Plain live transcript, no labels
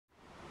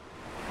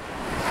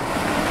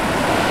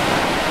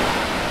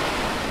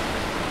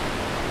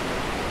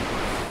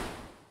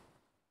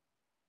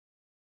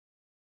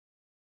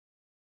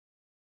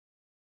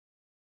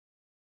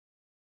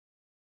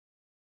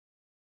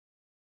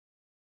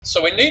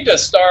So we need to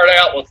start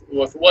out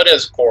with what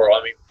is coral.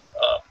 I mean,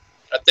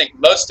 I think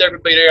most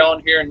everybody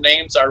on here,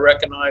 names I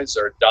recognize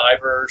are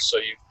divers, so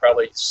you've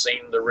probably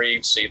seen the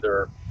reefs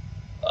either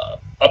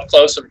up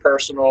close and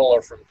personal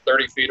or from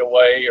 30 feet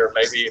away, or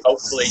maybe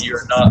hopefully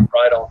you're not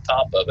right on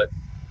top of it.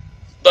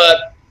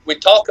 But we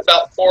talk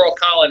about coral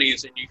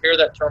colonies, and you hear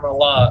that term a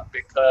lot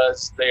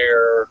because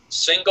they're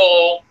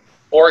single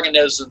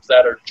organisms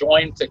that are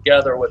joined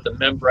together with the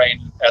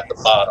membrane at the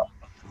bottom.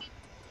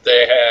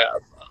 They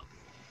have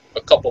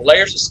a couple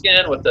layers of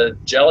skin with a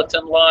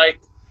gelatin-like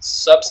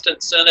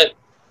substance in it.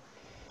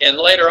 And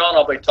later on,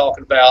 I'll be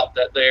talking about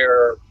that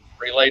they're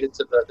related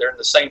to they're in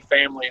the same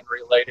family and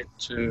related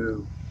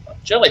to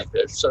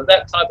jellyfish. So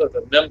that type of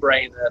a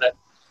membrane in it.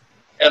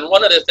 And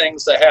one of the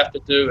things they have to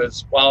do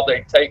is while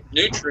they take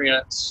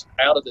nutrients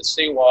out of the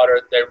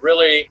seawater, they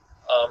really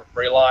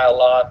rely a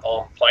lot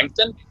on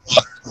plankton.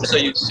 So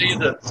you see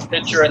the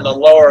picture in the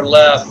lower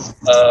left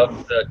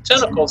of the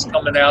tentacles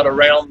coming out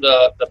around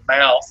the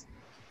mouth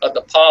of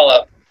the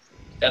polyp,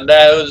 and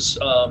those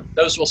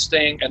will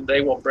sting and they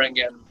will bring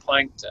in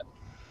plankton.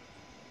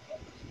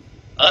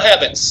 I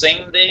haven't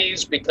seen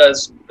these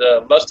because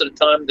most of the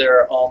time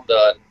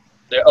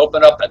they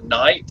open up at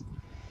night,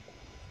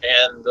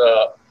 and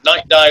the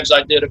night dives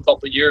I did a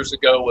couple of years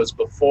ago was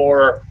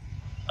before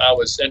I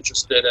was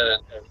interested in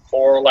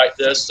coral like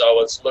this. So I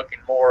was looking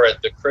more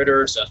at the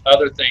critters and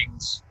other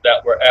things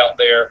that were out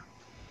there,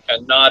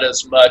 and not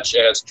as much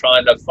as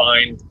trying to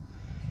find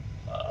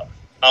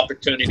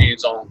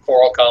opportunities on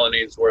coral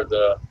colonies where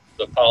the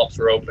polyps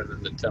were open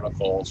and the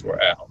tentacles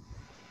were out.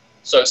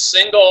 So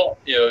single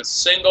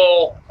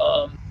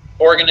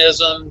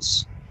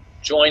organisms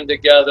joined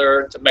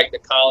together to make the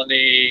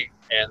colony,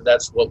 and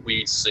that's what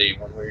we see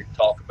when we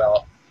talk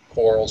about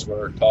corals.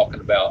 We're talking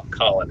about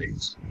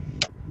colonies.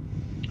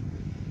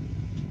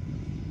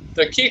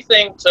 The key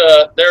thing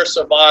to their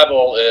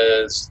survival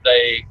is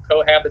they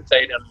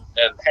cohabitate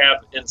and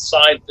have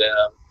inside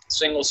them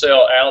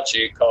single-cell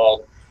algae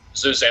called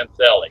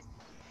zooxanthellae.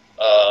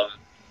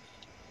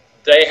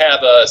 They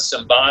have a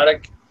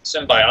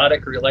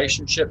symbiotic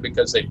relationship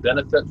because they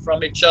benefit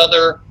from each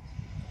other.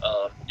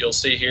 You'll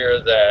see here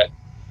that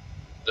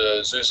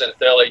the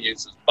zooxanthellae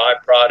uses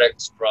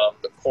byproducts from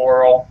the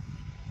coral,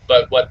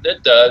 but what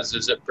it does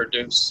is it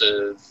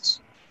produces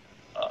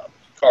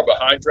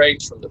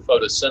carbohydrates from the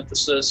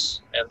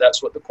photosynthesis, and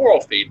that's what the coral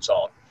feeds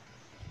on.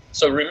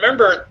 So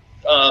remember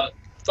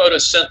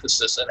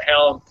photosynthesis and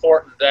how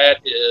important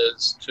that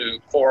is to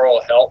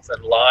coral health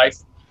and life,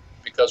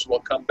 because we'll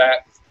come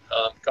back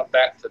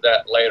to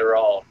that later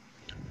on.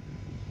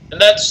 And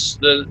that's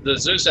the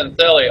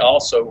zooxanthellae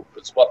also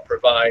is what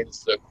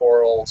provides the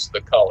corals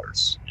the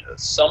colors. You know,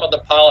 some of the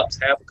polyps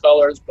have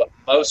colors, but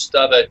most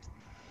of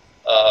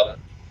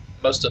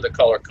the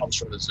color comes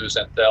from the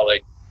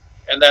zooxanthellae.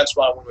 And that's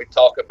why when we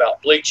talk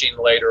about bleaching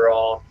later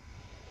on,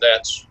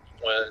 that's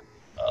when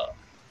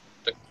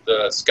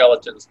the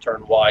skeletons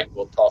turn white.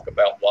 We'll talk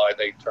about why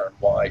they turn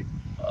white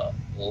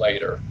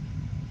later.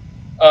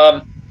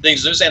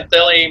 These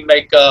zooxanthellae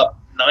make up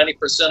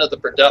 90% of the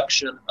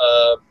production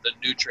of the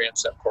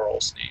nutrients that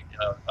corals need. You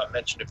know, I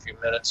mentioned a few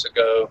minutes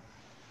ago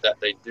that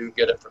they do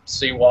get it from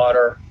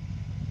seawater,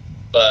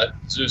 but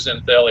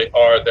zooxanthellae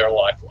are their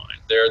lifeline.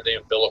 They're the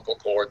umbilical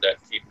cord that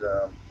keep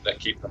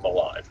them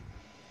alive.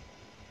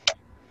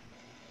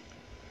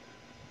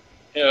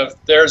 You know, if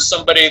there's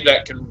somebody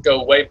that can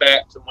go way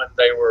back to when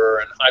they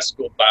were in high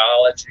school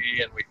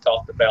biology and we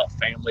talked about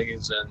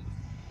families and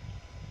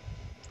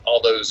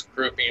all those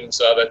groupings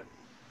of it,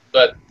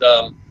 but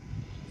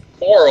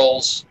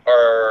corals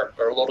are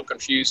a little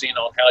confusing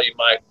on how you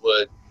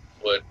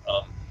would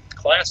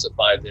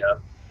classify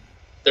them.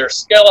 Their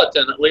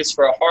skeleton, at least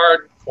for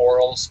hard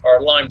corals,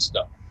 are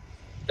limestone.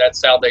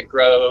 That's how they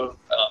grow.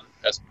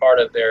 As part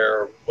of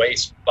their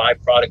waste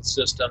byproduct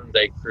system,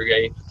 they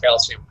create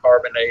calcium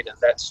carbonate, and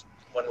that's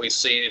when we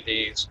see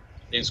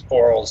these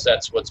corals,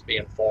 that's what's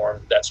being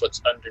formed, that's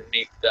what's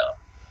underneath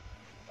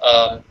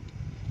them.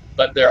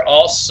 But they're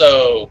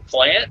also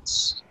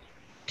plants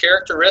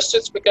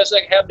characteristics because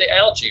they have the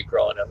algae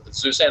growing in them. The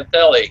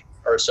zooxanthellae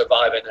are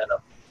surviving in them.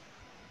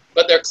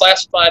 But they're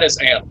classified as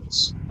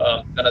animals.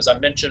 And as I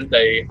mentioned,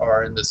 they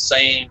are in the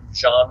same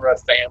genre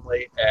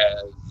family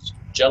as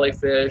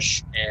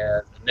jellyfish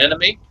and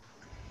anemone.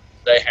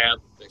 They have,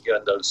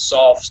 again, those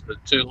soft, the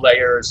two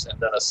layers, and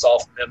then a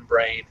soft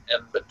membrane in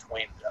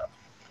between them.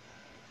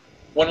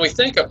 When we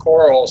think of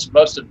corals,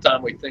 most of the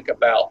time we think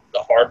about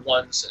the hard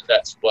ones, and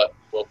that's what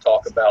we'll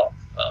talk about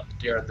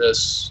during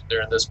this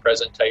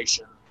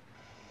presentation.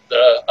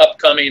 The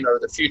upcoming or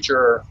the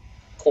future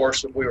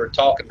course that we were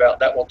talking about,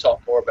 that we'll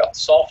talk more about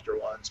softer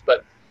ones,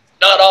 but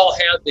not all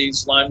have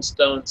these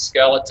limestone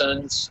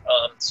skeletons.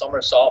 Some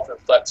are soft and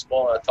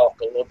flexible, and I'll talk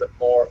a little bit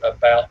more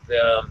about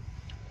them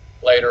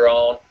later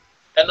on.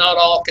 And not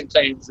all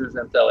contain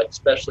zooxanthellae,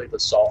 especially the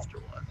softer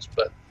ones.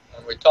 But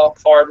when we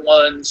talk hard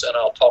ones, and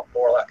I'll talk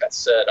more, like I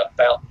said,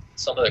 about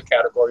some of the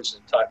categories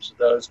and types of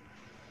those,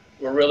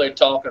 we're really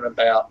talking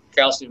about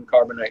calcium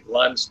carbonate,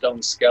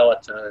 limestone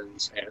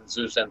skeletons, and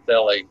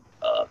zooxanthellae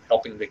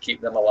helping to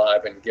keep them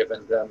alive and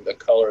giving them the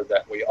color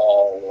that we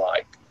all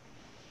like.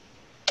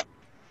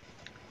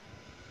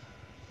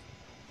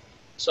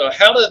 So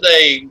how do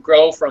they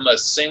grow from a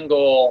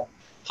single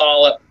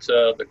polyp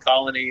to the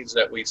colonies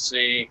that we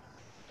see?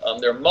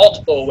 There are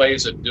multiple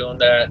ways of doing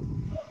that.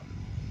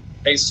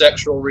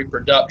 Asexual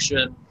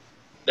reproduction,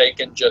 they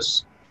can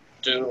just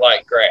do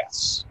like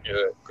grass.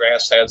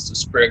 Grass has the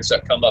sprigs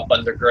that come up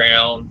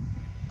underground.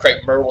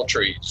 Crepe myrtle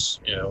trees,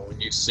 when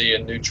you see a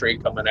new tree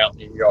coming out in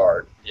your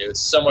yard,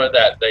 similar to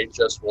that, they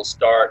just will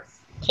start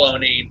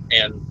cloning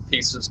and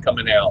pieces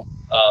coming out.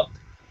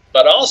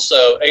 But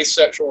also,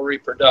 asexual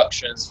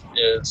reproduction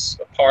is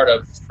a part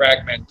of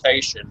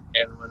fragmentation.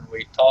 And when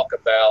we talk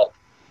about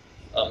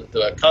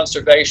the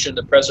conservation,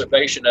 the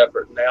preservation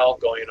effort now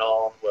going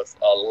on with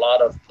a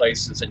lot of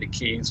places in the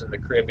Keys and the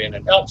Caribbean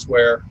and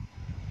elsewhere,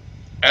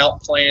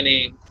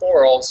 outplanting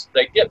corals,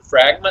 they get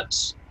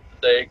fragments.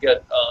 They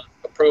get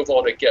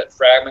approval to get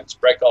fragments,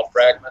 break off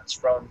fragments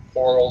from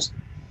corals,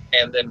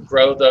 and then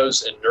grow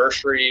those in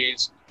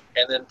nurseries,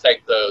 and then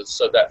take those.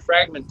 So that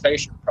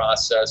fragmentation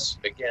process,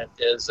 again,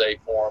 is a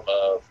form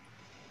of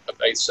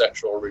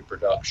asexual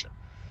reproduction.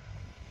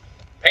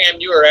 Pam,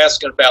 you were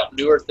asking about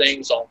newer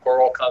things on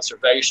coral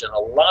conservation. A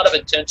lot of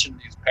attention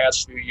these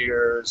past few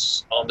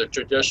years on the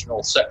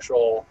traditional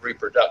sexual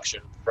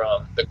reproduction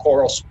from the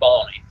coral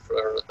spawning,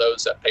 for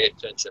those that pay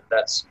attention.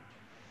 That's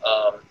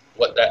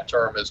what that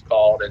term is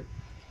called. And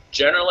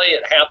generally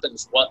it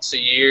happens once a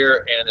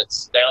year, and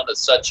it's down to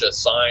such a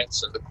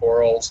science, and the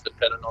corals,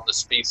 depending on the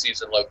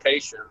species and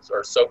locations,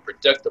 are so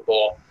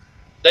predictable.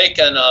 They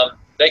can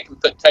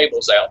put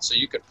tables out, so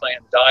you can plan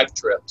dive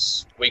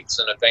trips weeks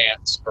in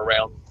advance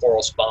around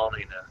coral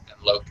spawning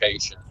and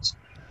locations.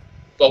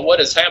 But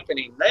what is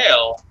happening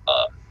now,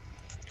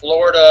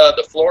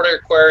 the Florida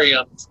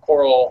Aquarium's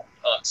Coral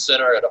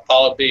Center at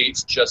Apollo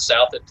Beach, just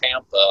south of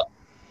Tampa,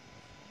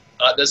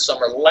 this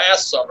summer,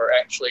 last summer,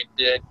 actually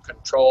did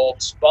controlled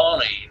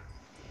spawning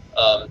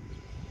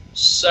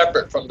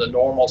separate from the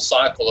normal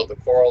cycle of the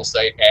corals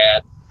they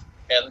had.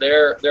 And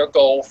their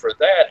goal for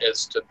that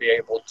is to be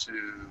able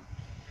to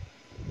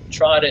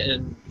try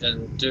to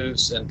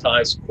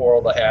entice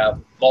coral to have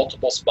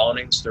multiple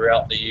spawnings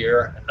throughout the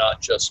year and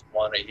not just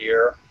one a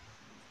year.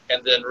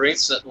 And then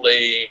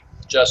recently,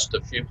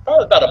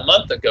 probably about a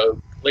month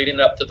ago, leading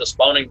up to the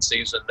spawning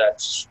season,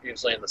 that's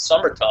usually in the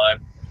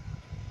summertime,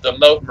 the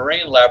Moat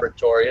Marine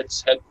Laboratory,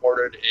 it's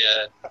headquartered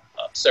in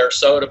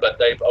Sarasota, but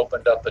they've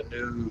opened up a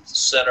new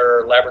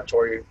center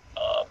laboratory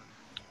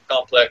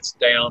complex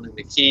down in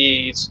the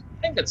Keys.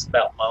 I think it's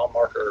about mile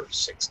marker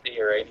 60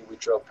 or 80. We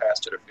drove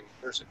past it a few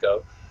years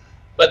ago.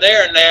 But they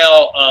are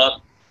now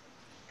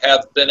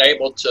have been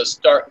able to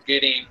start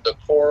getting the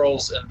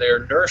corals in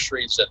their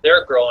nurseries that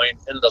they're growing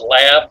in the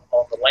lab,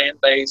 on the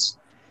land base,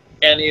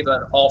 and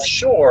even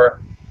offshore,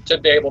 to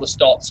be able to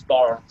start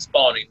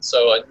spawning.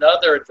 So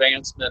another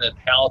advancement in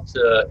how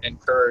to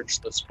encourage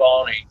the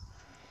spawning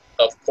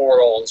of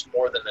corals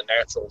more than the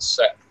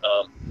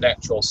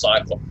natural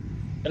cycle.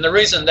 And the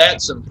reason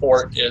that's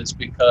important is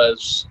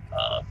because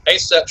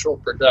asexual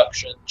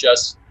production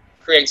just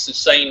creates the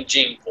same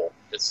gene pool.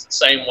 It's the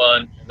same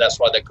one, and that's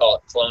why they call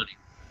it cloning.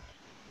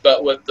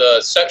 But with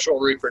the sexual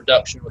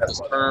reproduction, with the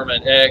sperm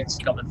and eggs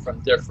coming from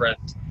different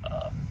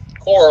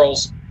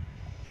corals,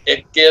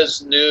 it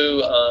gives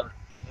new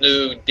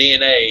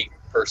DNA,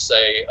 per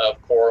se,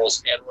 of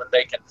corals. And when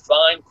they can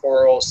find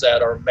corals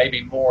that are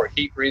maybe more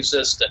heat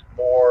resistant,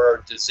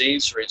 more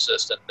disease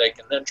resistant, they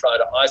can then try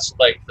to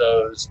isolate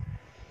those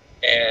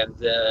and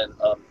then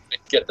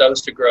get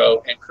those to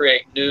grow and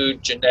create new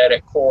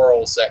genetic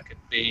corals that could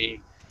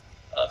be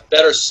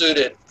better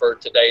suited for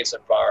today's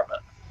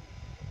environment.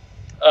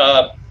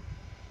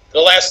 The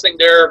last thing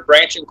there,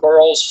 branching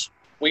corals,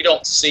 we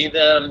don't see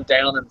them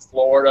down in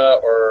Florida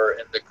or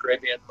in the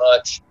Caribbean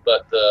much,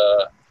 but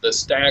the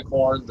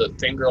staghorn, the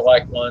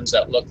finger-like ones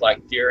that look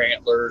like deer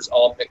antlers,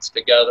 all mixed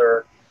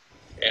together,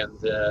 and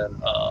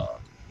then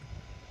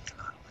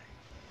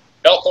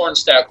elkhorn,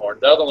 staghorn.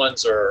 The other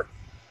ones are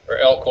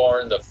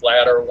elkhorn, the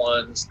flatter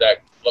ones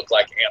that look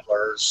like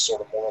antlers,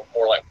 sort of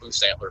more like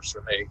moose antlers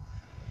for me.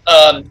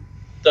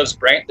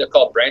 They're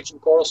called branching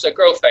corals. They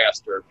grow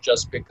faster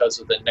just because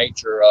of the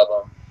nature of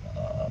them.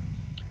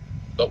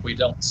 But we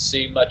don't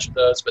see much of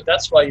those. But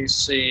that's why you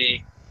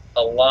see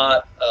a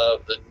lot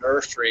of the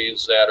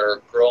nurseries that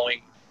are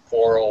growing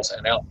corals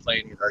and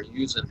outplanting are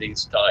using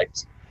these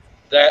types.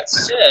 That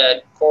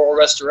said, Coral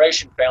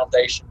Restoration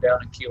Foundation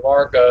down in Key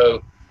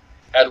Largo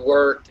had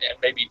worked, and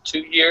maybe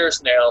 2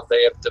 years now,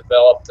 they have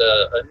developed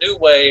a new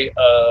way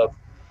of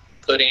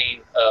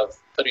putting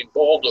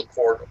boulder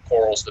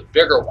corals, the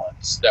bigger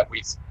ones that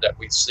we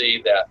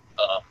see that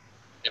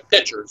in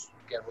pictures.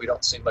 Again, we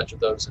don't see much of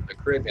those in the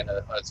Caribbean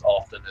as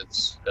often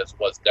as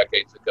was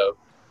decades ago,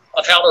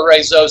 on how to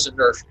raise those in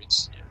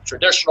nurseries.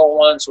 Traditional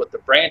ones with the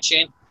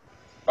branching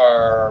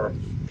are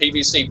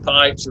PVC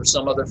pipes or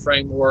some other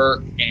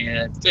framework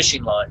and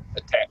fishing line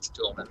attached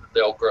to them, and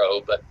they'll grow.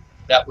 But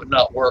that would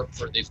not work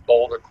for these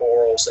boulder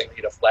corals. They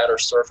need a flatter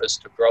surface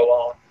to grow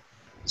on.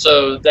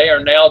 So they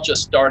are now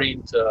just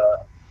starting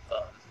to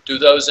do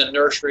those in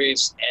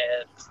nurseries,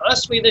 and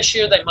possibly this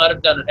year they might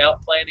have done an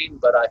outplanting,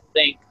 but I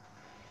think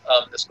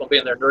it's going to be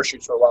in their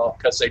nurseries for a while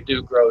because they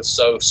do grow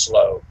so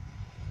slow.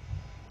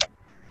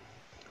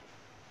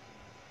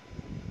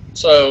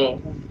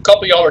 So a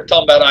couple of y'all are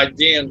talking about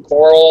IDing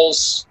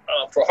corals.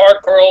 For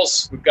hard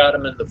corals, we've got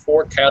them in the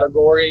 4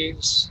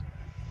 categories.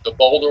 The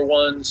bolder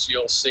ones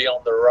you'll see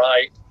on the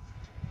right.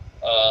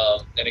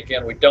 And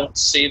again, we don't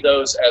see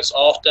those as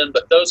often,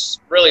 but those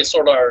really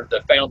sort of are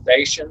the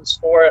foundations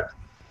for it.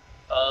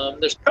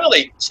 There's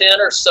probably 10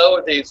 or so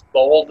of these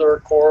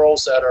bolder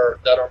corals that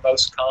are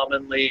most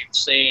commonly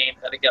seen.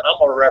 And again, I'm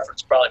going to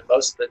reference probably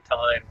most of the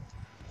time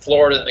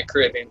Florida and the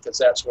Caribbean, because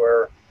that's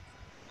where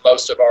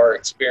most of our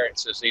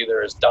experiences,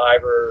 either as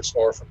divers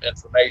or from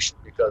information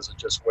because of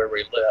just where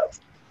we live.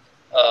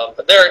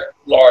 But they're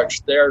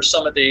large. There are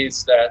some of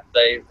these that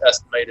they've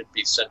estimated to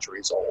be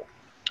centuries old.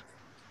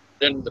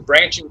 Then the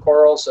branching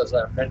corals, as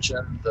I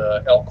mentioned,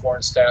 the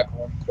elkhorn,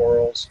 stackhorn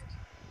corals,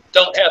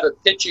 don't have a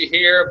picture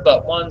here,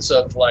 but ones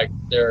of like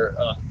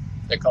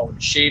they call them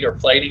sheet or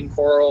plating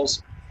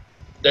corals.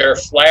 They're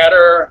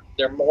flatter.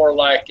 They're more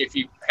like if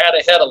you had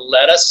a head of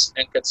lettuce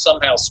and could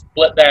somehow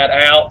split that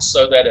out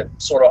so that it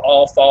sort of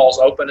all falls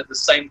open at the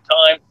same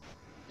time.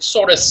 You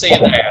sort of see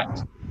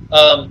that.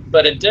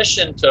 But in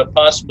addition to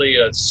possibly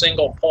a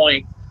single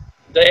point,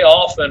 they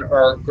often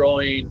are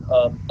growing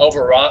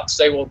over rocks.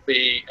 They will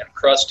be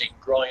encrusting,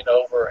 growing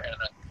over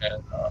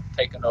and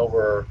taking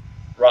over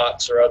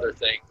rocks or other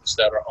things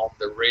that are on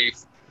the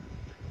reef.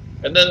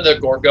 And then the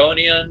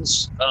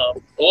gorgonians, a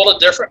little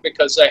different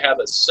because they have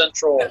a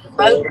central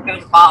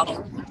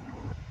hole.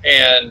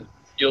 And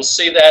you'll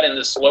see that in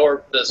this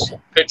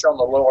picture on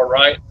the lower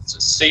right. It's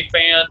a sea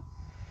fan.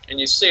 And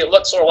you see it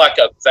looks sort of like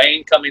a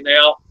vein coming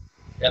out,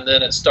 and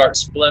then it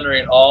starts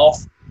splintering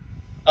off.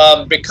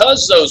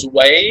 Because those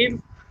wave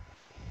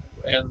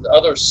and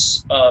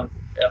others, and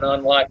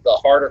unlike the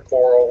harder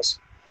corals,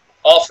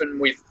 often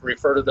we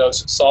refer to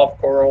those as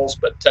soft corals,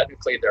 but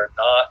technically they're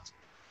not.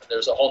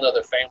 There's a whole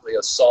other family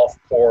of soft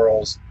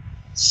corals.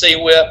 Sea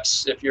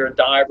whips, if you're a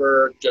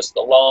diver, just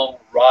the long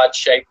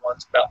rod-shaped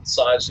ones about the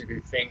size of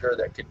your finger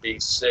that could be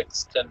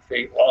 6-10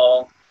 feet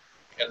long.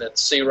 And then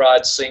sea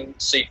rods,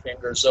 sea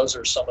fingers, those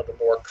are some of the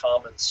more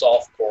common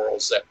soft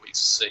corals that we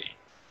see.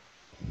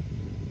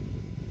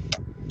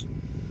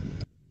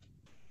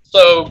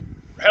 So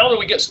how do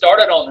we get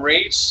started on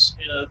reefs?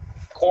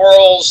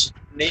 Corals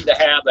need to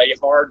have a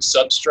hard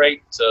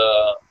substrate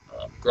to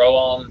grow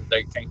on.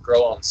 They can't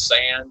grow on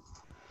sand.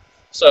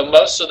 So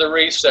most of the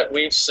reefs that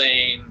we've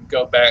seen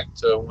go back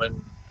to when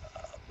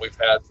we've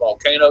had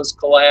volcanoes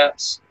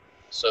collapse,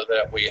 so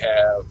that we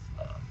have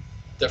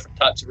different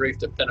types of reef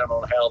depending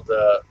on how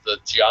the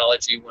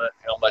geology went,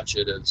 how much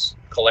it has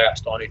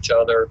collapsed on each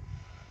other,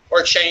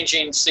 or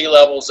changing sea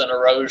levels and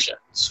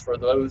erosions. For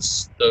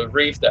those, the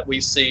reef that we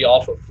see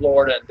off of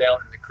Florida and down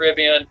in the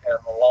Caribbean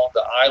and along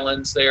the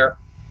islands there,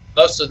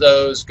 most of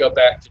those go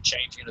back to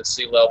changing of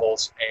sea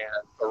levels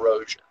and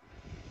erosion.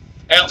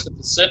 Out in the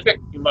Pacific,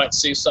 you might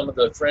see some of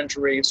the fringe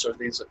reefs or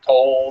these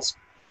atolls,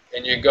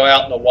 and you go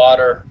out in the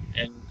water,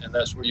 and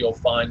that's where you'll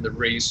find the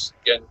reefs,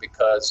 again,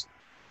 because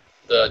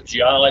the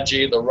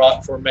geology, the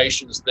rock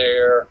formations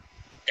there,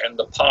 and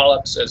the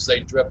polyps, as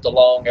they drift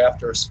along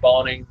after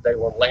spawning, they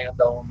will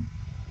land on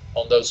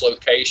those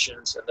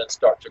locations and then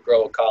start to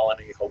grow a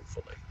colony,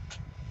 hopefully.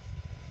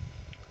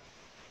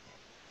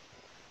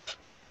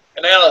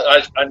 And now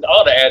I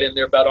ought to add in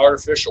there about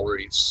artificial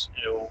reefs.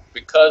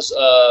 Because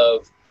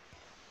of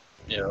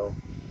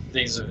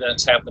these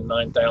events happen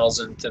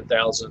 9,000,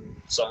 10,000,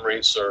 some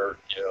reefs are,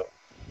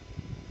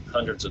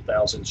 hundreds of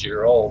thousands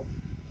year old.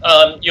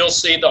 You'll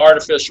see the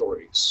artificial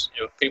reefs.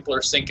 People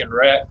are sinking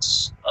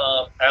wrecks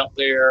out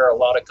there. A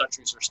lot of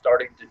countries are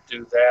starting to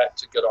do that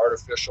to get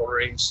artificial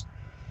reefs.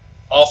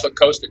 Off the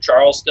coast of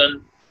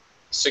Charleston,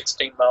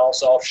 16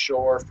 miles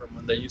offshore from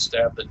when they used to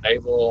have the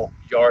naval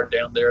yard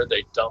down there,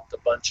 they dumped a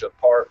bunch of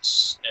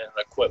parts and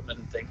equipment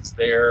and things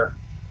there.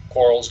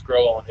 Corals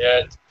grow on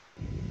it.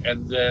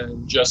 And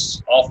then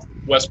just off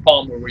West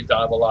Palm, where we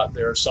dive a lot,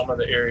 there are some of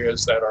the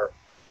areas that are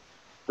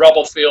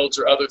rubble fields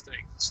or other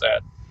things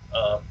that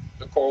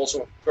the corals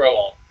will grow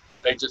on.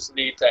 They just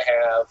need to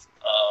have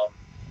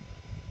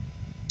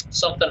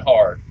something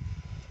hard.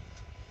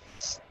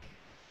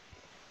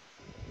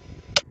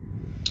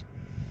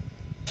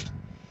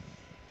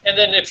 And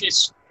then if you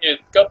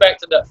go back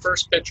to that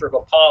first picture of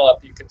a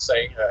polyp, you can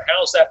say,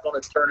 how's that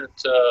going to turn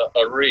into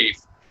a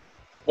reef?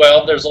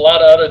 Well, there's a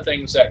lot of other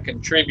things that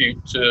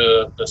contribute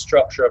to the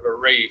structure of a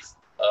reef.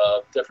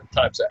 Different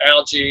types of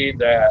algae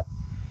that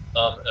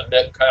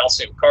emit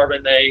calcium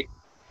carbonate,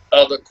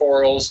 other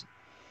corals,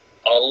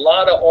 a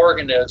lot of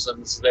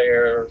organisms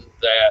there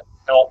that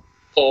help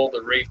pull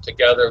the reef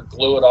together,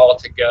 glue it all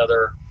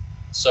together,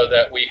 so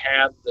that we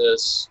have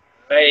this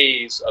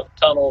maze of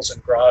tunnels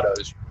and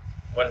grottos.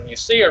 When you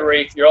see a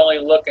reef, you're only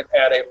looking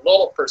at a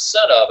little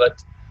percent of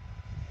it.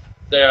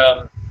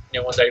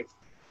 When they've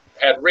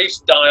had reefs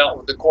die out,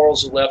 with the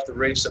corals have left, the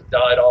reefs have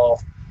died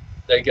off.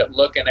 they get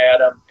looking at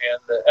them, and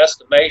the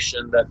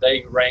estimation that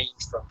they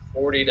range from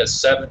 40 to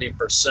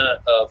 70%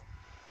 of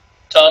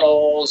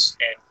tunnels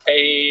and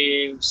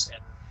caves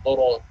and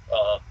little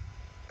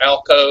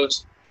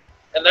alcoves.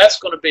 And that's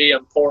going to be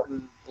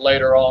important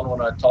later on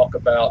when I talk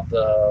about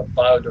the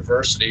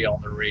biodiversity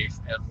on the reef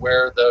and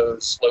where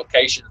those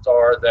locations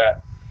are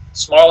that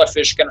smaller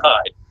fish can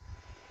hide.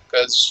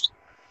 Because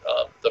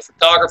the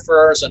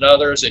photographers and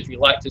others, if you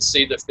like to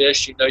see the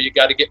fish, you know you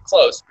got to get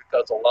close,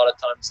 because a lot of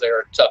times they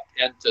are tucked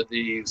into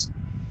these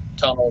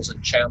tunnels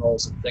and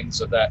channels and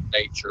things of that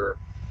nature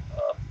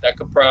that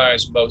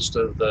comprise most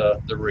of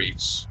the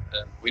reefs,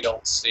 and we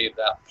don't see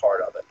that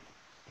part of it.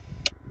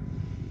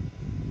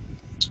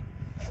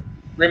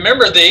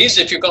 Remember these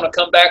if you're going to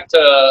come back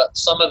to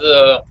some of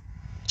the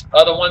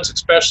other ones,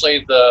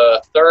 especially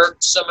the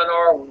third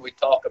seminar when we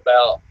talk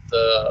about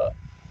the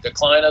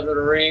decline of the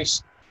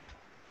reefs.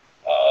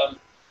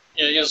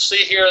 You'll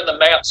see here in the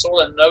map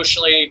sort of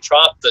notionally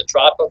the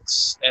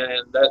tropics,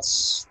 and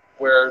that's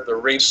where the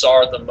reefs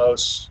are the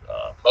most.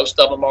 Most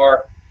of them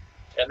are,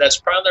 and that's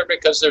primarily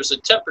because there's a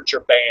temperature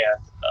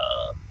band.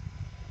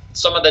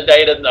 Some of the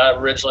data that I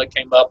originally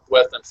came up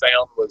with and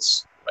found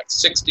was like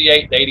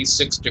 68 to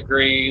 86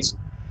 degrees,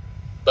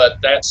 but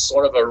that's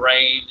sort of a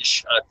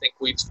range. I think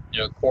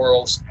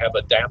corals have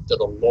adapted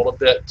a little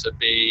bit to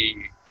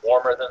be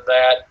warmer than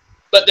that,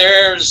 but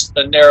there's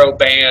a narrow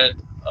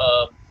band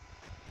of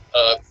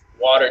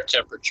water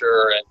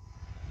temperature.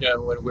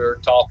 And when we were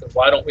talking,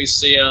 why don't we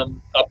see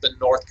them up in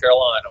North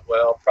Carolina?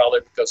 Well, probably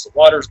because the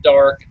water's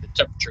dark and the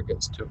temperature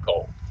gets too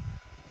cold.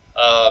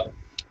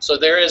 So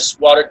there is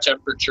water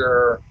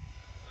temperature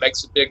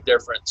makes a big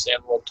difference,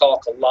 and we'll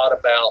talk a lot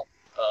about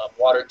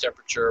water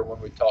temperature when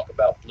we talk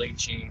about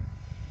bleaching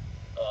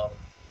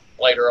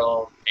later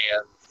on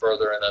and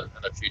further in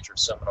a future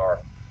seminar.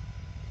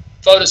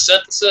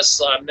 Photosynthesis,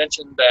 I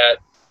mentioned that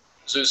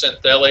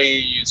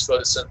zooxanthellae use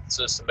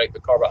photosynthesis to make the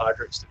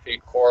carbohydrates to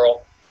feed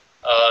coral.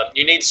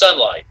 You need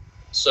sunlight.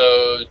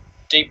 So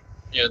the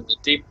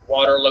deep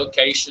water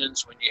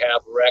locations, when you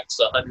have wrecks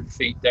 100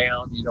 feet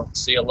down, you don't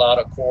see a lot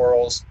of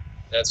corals.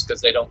 That's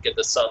because they don't get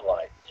the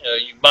sunlight.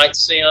 You might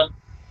see them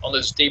on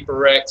those deeper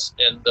wrecks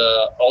in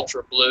the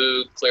ultra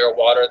blue clear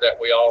water that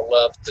we all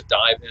love to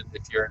dive in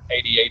if you're an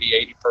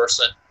 80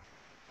 person.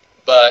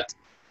 But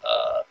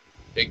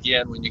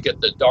again, when you get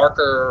the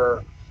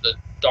darker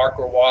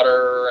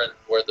water and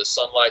where the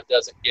sunlight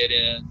doesn't get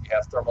in, you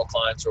have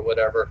thermoclines or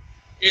whatever,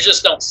 you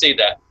just don't see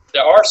that.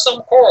 There are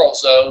some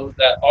corals, though,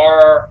 that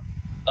are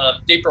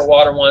deeper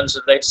water ones,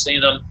 and they've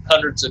seen them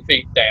hundreds of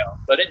feet down.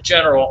 But in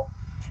general,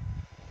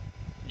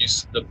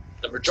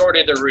 the majority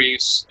of the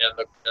reefs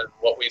and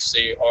what we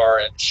see are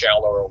in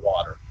shallower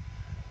water.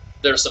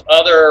 There's some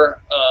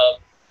other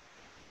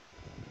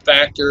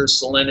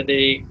factors,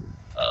 salinity,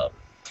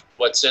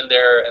 what's in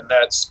there, and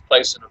that's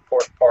plays an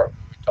important part when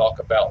we talk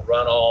about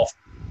runoff.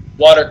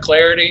 Water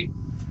clarity,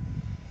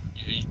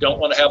 you don't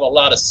want to have a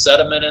lot of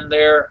sediment in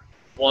there.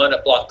 One,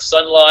 it blocks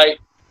sunlight.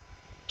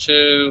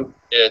 Two,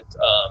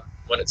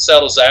 when it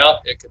settles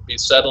out, it could be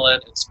settling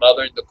and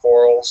smothering the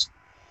corals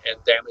and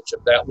damage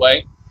them that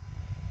way.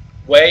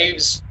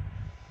 Waves,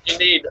 you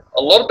need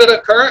a little bit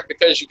of current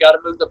because you got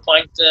to move the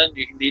plankton.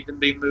 You need to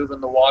be moving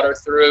the water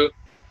through.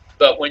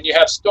 But when you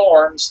have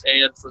storms,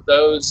 and for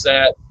those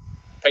that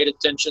paid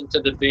attention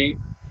to the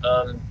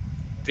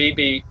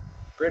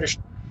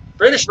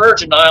British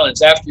Virgin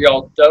Islands, after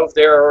y'all dove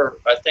there,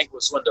 I think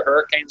was when the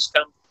hurricanes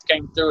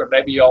came through, or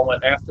maybe y'all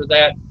went after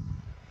that,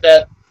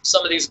 that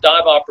some of these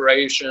dive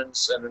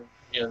operations, and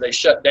they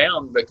shut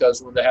down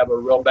because when they have a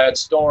real bad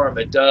storm,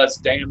 it does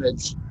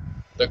damage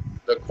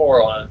the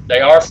coral. And they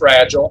are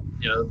fragile.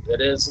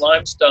 It is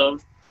limestone,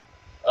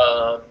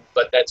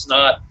 but that's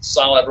not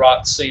solid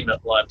rock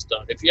cement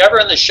limestone. If you're ever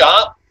in the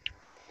shop,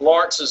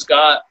 Lawrence has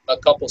got a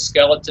couple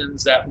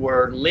skeletons that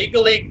were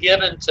legally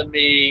given to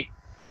me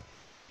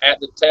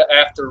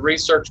after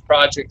research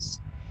projects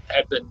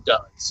had been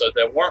done. So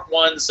there weren't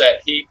ones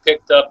that he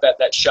picked up at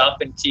that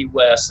shop in Key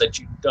West that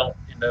you don't,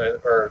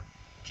 or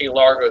Key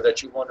Largo,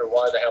 that you wonder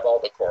why they have all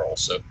the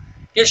corals. So it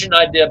gives you an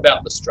idea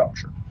about the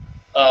structure.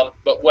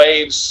 But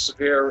waves,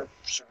 severe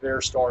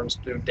storms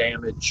do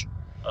damage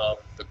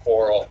the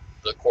coral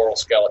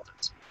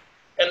skeletons.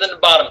 And then the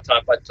bottom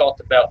type, I talked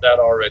about that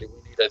already.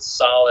 We need a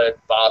solid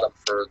bottom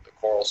for the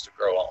corals to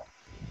grow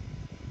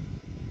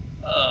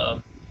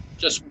on.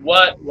 Just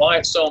why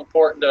it's so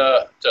important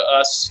to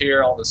us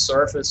here on the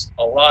surface,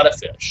 a lot of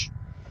fish.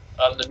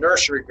 The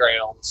nursery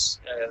grounds,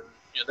 and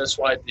that's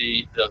why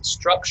the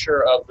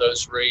structure of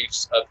those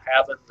reefs, of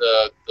having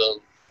the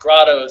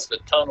grottos, the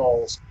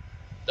tunnels,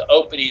 the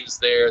openings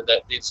there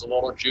that these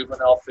little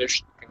juvenile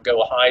fish can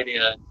go hide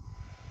in,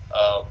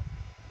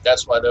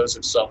 that's why those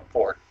are so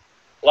important.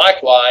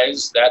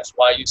 Likewise, that's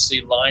why you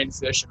see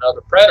lionfish and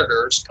other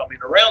predators coming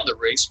around the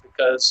reefs,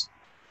 because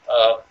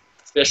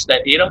fish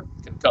that eat them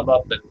can come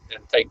up and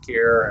take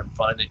care and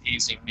find an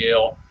easy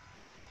meal.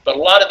 But a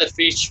lot of the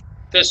fish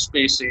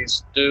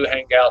species do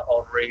hang out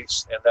on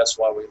reefs, and that's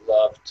why we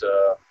love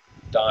to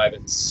dive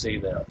and see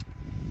them.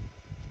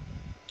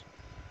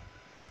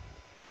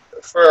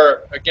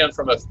 again,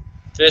 from a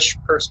fish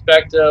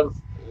perspective,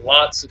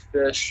 lots of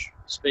fish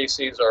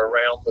species are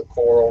around the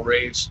coral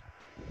reefs.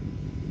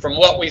 From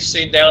what we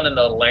see down in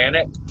the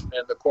Atlantic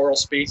and the coral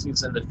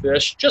species and the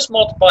fish, just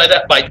multiply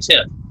that by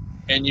 10,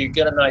 and you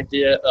get an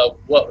idea of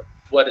what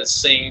is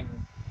seen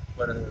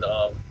when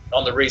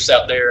on the reefs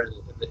out there in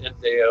the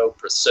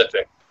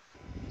Indo-Pacific.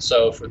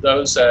 So for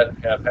those that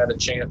have had a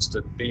chance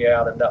to be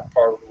out in that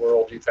part of the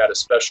world, you've had a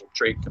special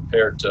treat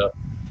compared to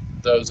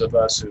those of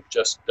us who've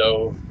just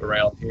dove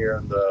around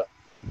here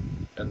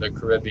in the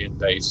Caribbean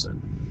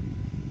basin.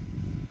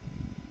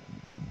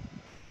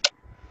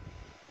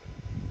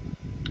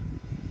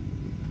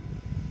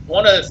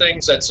 One of the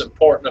things that's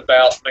important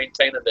about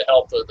maintaining the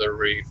health of the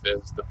reef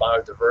is the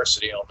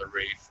biodiversity on the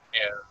reef,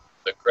 and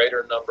the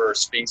greater number of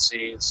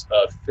species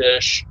of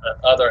fish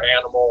and other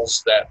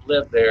animals that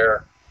live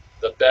there,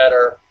 the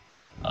better.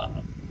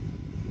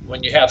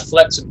 When you have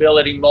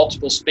flexibility,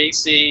 multiple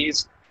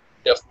species,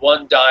 if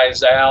one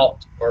dies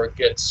out or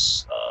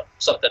gets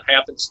something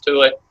happens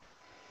to it,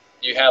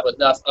 you have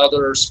enough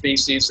other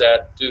species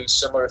that do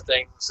similar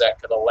things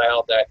that could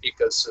allow that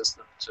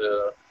ecosystem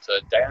to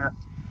adapt.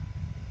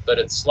 But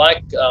it's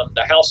like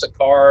the house of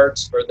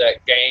cards for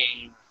that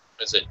game,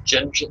 is it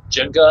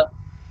Jenga,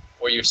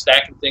 where you're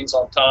stacking things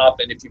on top,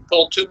 and if you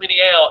pull too many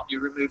out, you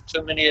remove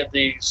too many of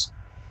the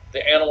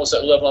animals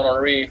that live on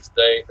a reef,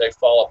 they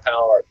fall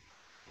apart.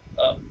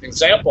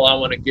 Example I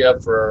want to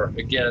give for,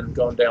 again,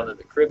 going down to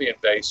the Caribbean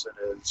basin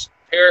is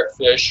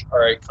parrotfish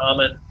are a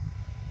common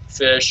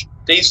fish,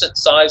 decent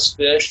sized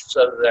fish,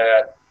 so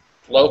that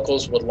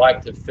locals would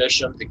like to fish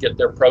them to get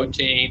their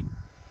protein.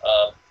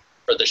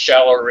 For the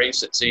shallow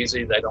reefs, it's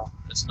easy.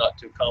 It's not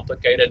too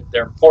complicated.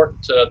 They're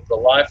important to the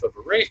life of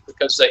a reef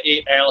because they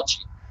eat algae.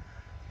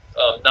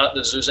 Not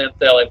the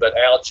zooxanthellae, but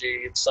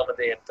algae and some of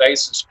the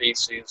invasive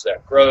species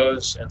that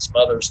grows and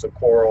smothers the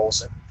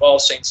corals. And we've all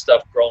seen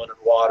stuff growing in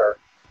water.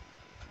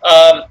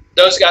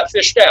 Those got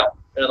fished out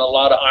in a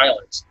lot of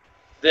islands.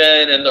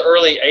 Then in the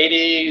early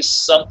 80s,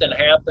 something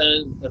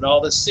happened, and all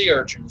the sea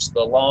urchins,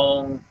 the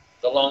long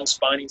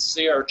spiny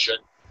sea urchin,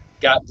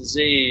 got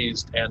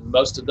diseased, and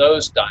most of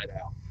those died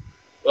out.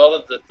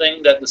 Well, the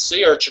thing that the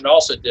sea urchin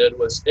also did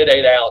was it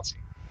ate algae,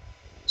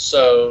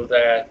 so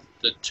that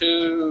the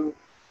two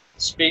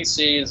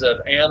species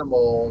of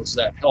animals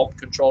that help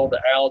control the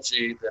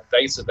algae, the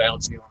invasive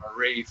algae on a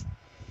reef,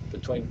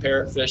 between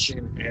parrotfish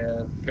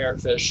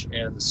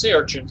and the sea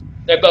urchins,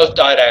 they both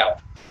died out,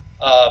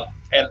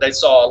 and they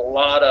saw a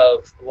lot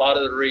of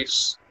the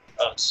reefs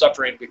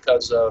suffering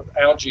because of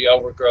algae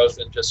overgrowth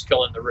and just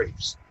killing the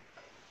reefs.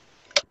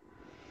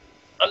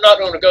 I'm not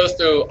going to go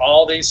through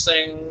all these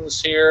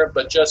things here,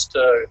 but just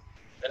to,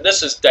 and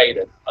this is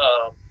dated.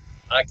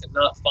 I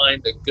cannot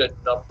find a good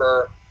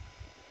number,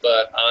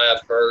 but I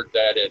have heard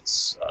that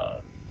it's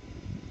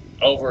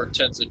over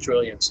tens of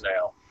trillions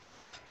now.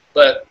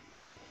 But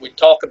we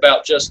talk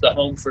about just the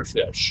home for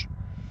fish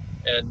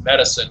and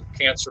medicine,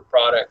 cancer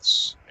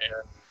products,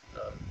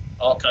 and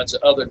all kinds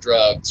of other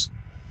drugs.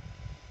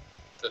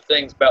 The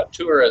things about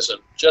tourism,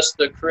 just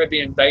the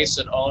Caribbean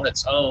basin on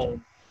its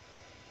own,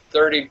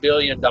 $30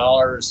 billion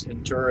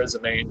in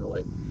tourism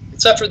annually,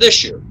 except for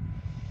this year.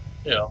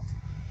 You know,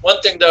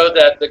 one thing though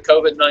that the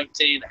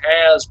COVID-19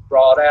 has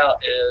brought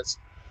out is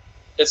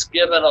it's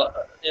given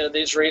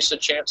these reefs a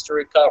chance to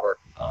recover.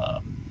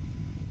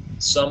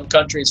 Some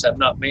countries have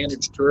not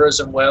managed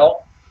tourism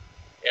well,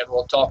 and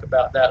we'll talk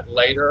about that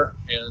later.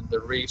 And the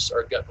reefs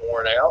are getting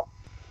worn out,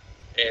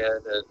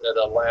 and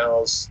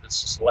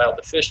it's allowed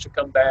the fish to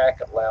come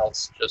back. It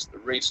allows just the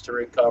reefs to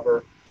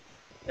recover.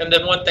 And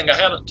then one thing I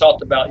haven't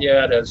talked about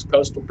yet is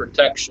coastal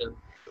protection.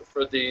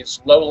 For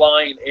these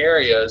low-lying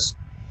areas,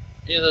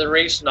 the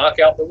reefs knock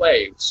out the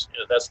waves.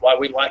 That's why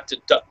we like to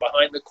duck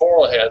behind the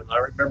coral head. And I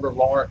remember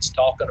Lawrence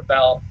talking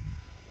about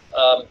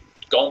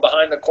going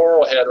behind the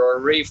coral head or a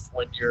reef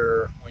when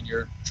you're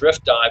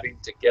drift diving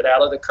to get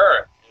out of the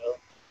current.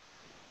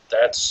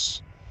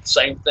 That's the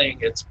same thing.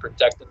 It's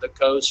protecting the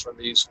coast from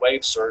these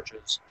wave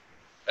surges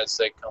as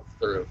they come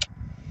through.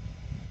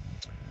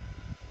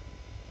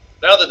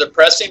 Now the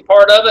depressing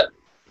part of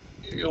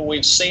it,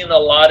 we've seen a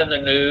lot in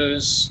the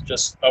news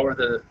just over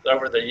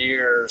the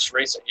years,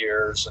 recent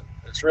years, and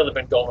it's really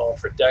been going on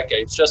for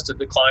decades, just the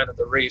decline of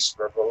the reefs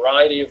for a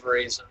variety of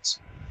reasons.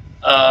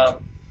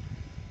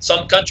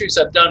 Some countries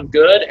have done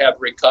good, have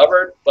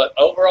recovered, but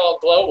overall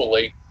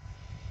globally,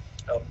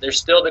 they're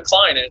still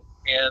declining,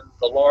 and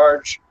the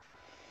large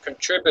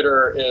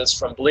contributor is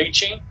from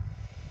bleaching,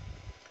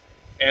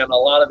 and a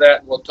lot of that,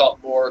 and we'll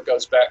talk more,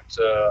 goes back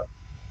to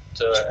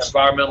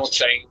environmental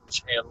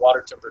change and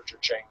water temperature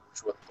change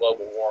with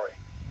global warming.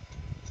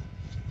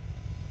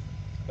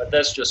 But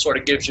this just sort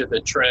of gives you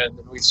the trend,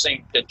 and we've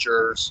seen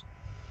pictures.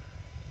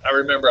 I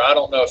remember, I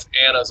don't know if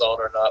Anna's on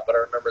or not, but I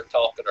remember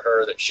talking to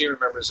her that she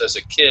remembers as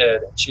a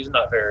kid, and she's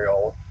not very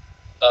old,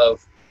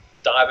 of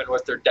diving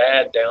with her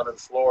dad down in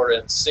Florida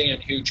and seeing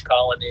huge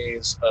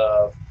colonies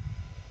of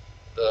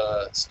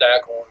the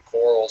staghorn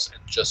corals,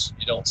 and just,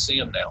 you don't see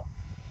them now.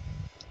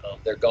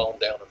 They're gone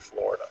down in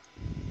Florida.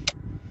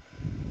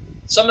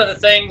 Some of the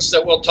things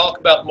that we'll talk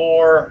about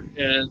more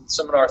in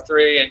Seminar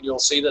 3, and you'll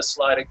see this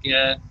slide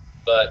again,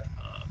 but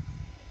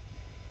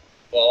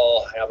we'll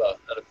all have a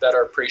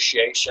better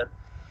appreciation.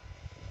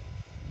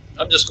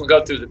 I'm just going to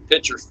go through the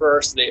picture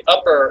first. The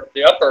upper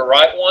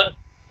right one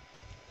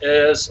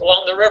is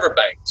along the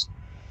riverbanks.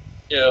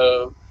 You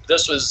know,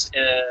 this was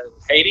in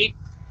Haiti,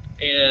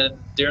 and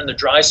during the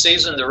dry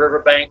season, the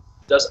riverbank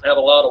doesn't have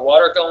a lot of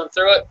water going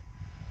through it.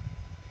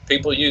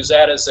 People use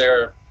that as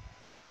their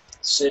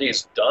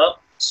city's dump.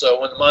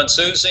 So when the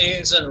monsoon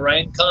season,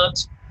 rain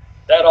comes,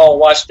 that all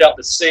washed out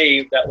to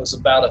sea. That was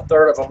about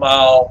 1/3 of a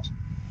mile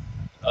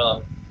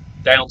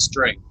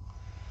downstream.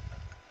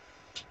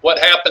 What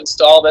happens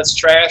to all that's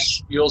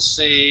trash? You'll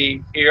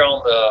see here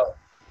on the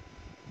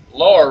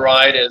lower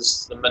right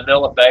is the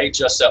Manila Bay,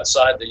 just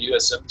outside the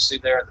U.S. Embassy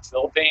there in the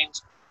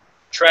Philippines.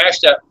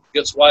 Trash that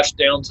gets washed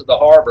down to the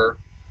harbor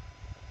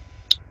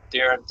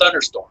during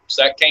thunderstorms.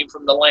 That came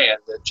from the land,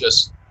 that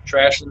just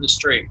trash in the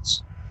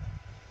streets.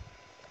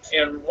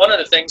 And one of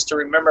the things to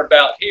remember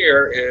about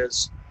here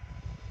is,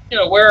 you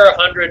know, we're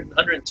 100,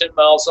 110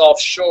 miles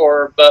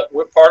offshore, but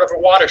we're part of a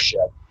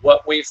watershed.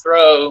 What we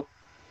throw,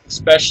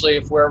 especially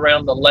if we're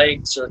around the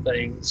lakes or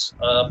things,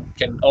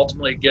 can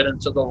ultimately get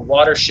into the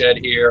watershed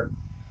here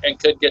and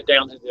could get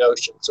down to the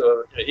ocean.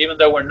 So even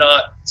though we're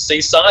not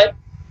seaside,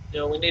 you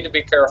know, we need to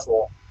be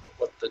careful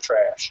with the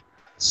trash.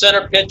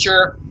 Center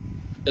picture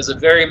is a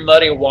very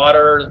muddy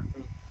water,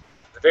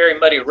 a very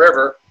muddy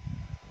river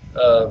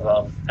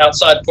of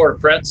outside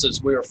Port-au-Prince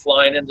as we were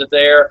flying into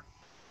there.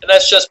 And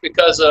that's just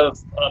because of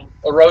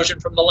erosion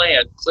from the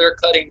land,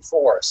 clear-cutting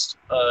forest,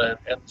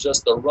 and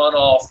just the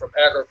runoff from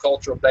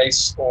agricultural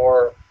base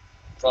or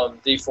from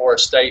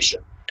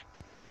deforestation.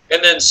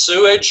 And then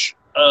sewage,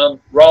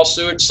 raw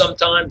sewage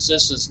sometimes.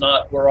 This is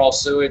not raw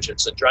sewage,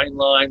 it's a drain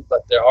line,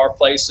 but there are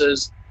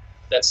places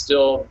that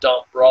still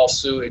dump raw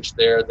sewage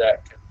there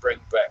that can bring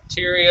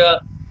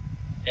bacteria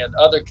and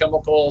other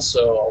chemicals.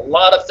 So a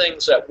lot of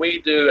things that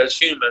we do as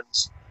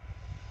humans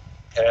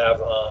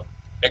have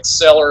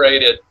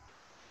accelerated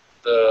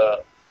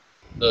the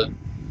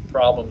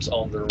problems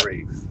on the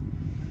reef.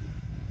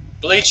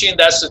 Bleaching,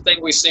 that's the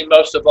thing we see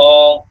most of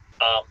all.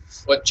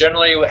 What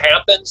generally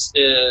happens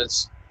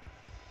is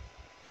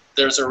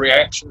there's a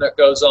reaction that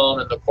goes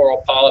on in the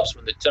coral polyps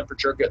when the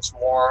temperature gets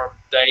warm.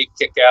 They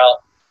kick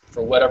out,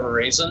 for whatever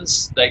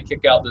reasons, they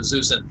kick out the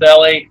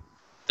zooxanthellae,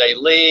 they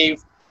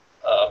leave.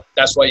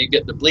 That's why you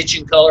get the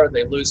bleaching color.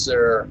 They lose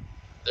their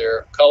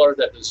color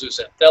that the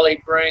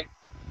zooxanthellae bring.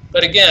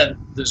 But again,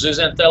 the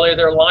zooxanthellae are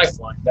their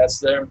lifeline. That's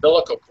their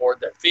umbilical cord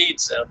that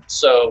feeds them.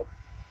 So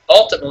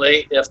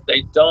ultimately, if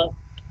they don't,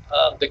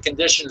 the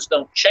conditions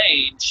don't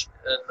change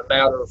in a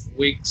matter of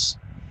weeks,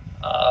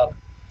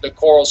 the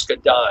corals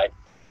could die.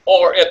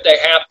 Or if they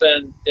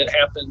happen, it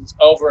happens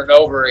over and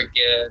over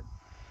again,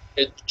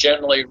 it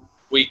generally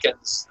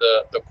weakens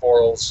the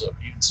coral's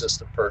immune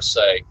system per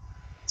se.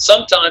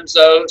 Sometimes,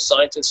 though,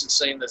 scientists have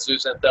seen the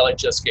zooxanthellae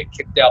just get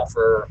kicked out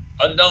for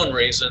unknown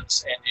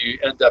reasons, and you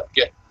end up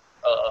getting,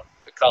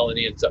 the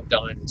colony ends up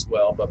dying as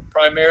well. But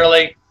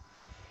primarily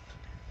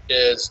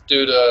is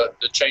due to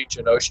the change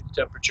in ocean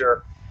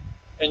temperature.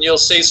 And you'll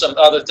see some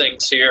other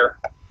things here.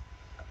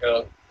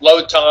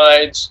 Low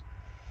tides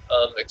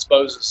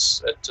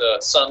exposes it to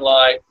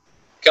sunlight,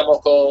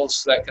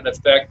 chemicals that can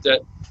affect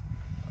it,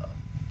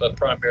 but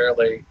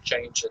primarily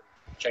change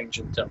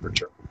in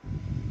temperature.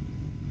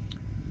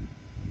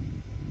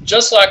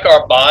 Just like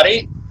our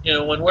body, you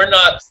know, when we're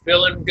not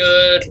feeling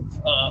good,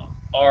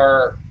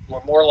 we're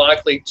more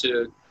likely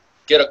to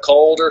get a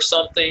cold or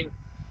something.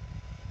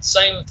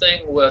 Same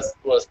thing with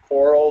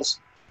corals.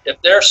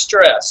 If they're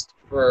stressed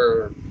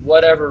for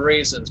whatever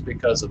reasons,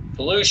 because of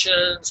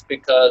pollutions,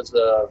 because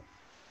of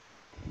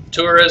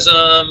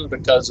tourism,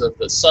 because of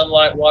the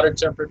sunlight, water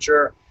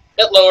temperature,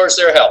 it lowers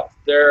their health,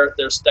 their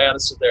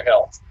status of their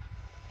health.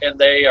 And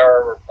they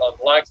are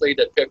likely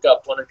to pick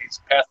up one of these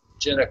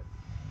pathogenic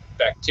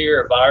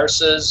bacteria,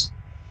 viruses,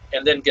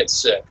 and then get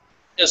sick.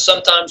 And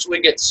sometimes we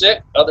get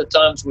sick, other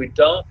times we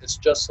don't. It's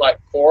just like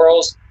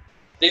corals.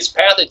 These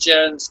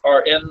pathogens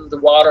are in the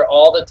water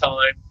all the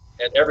time,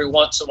 and every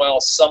once in a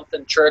while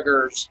something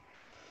triggers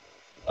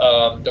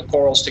the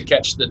corals to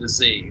catch the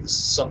disease.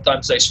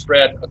 Sometimes they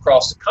spread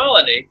across the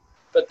colony,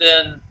 but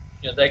then,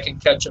 you know, they can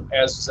catch them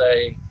as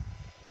the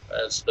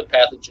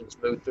pathogens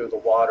move through the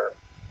water.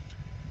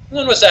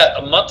 When was that?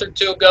 A month or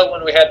two ago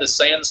when we had the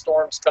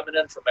sandstorms coming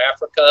in from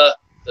Africa,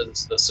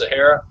 the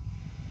Sahara.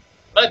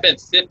 Might have been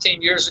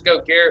 15 years ago.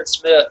 Garrett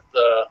Smith,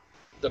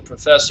 the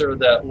professor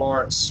that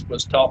Lawrence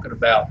was talking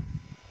about,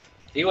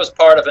 he was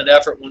part of an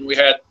effort when we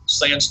had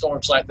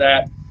sandstorms like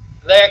that.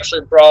 They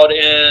actually brought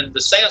in, the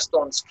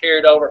sandstorms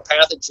carried over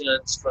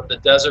pathogens from the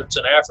deserts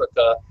in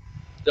Africa,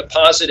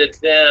 deposited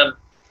them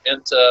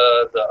into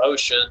the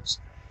oceans,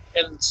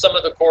 and some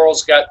of the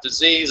corals got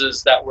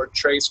diseases that were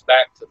traced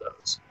back to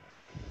those.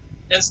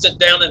 Instant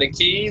down in the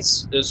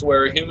Keys is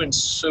where human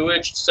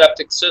sewage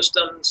septic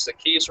systems, the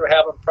Keys were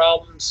having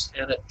problems,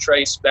 and it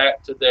traced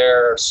back to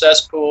their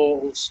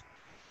cesspools,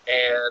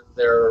 and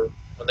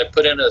when they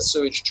put in a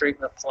sewage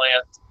treatment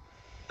plant,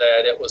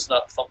 that it was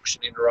not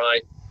functioning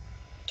right.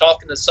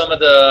 Talking to some of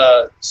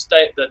the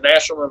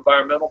national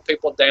environmental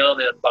people down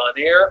in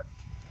Bonaire,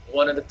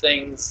 one of the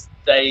things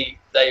they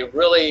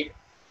really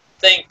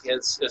think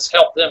is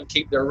help them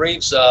keep their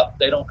reefs up.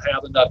 They don't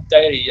have enough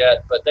data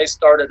yet, but they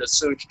started a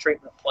sewage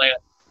treatment plant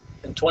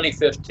in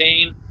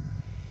 2015,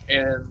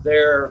 and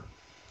their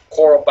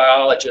coral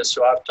biologist,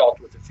 who I've talked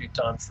with a few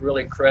times,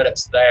 really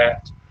credits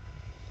that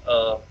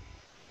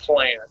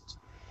plant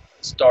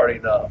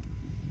starting up.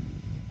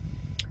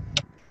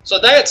 So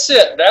that's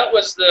it. That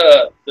was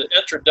the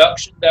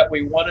introduction that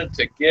we wanted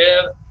to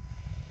give.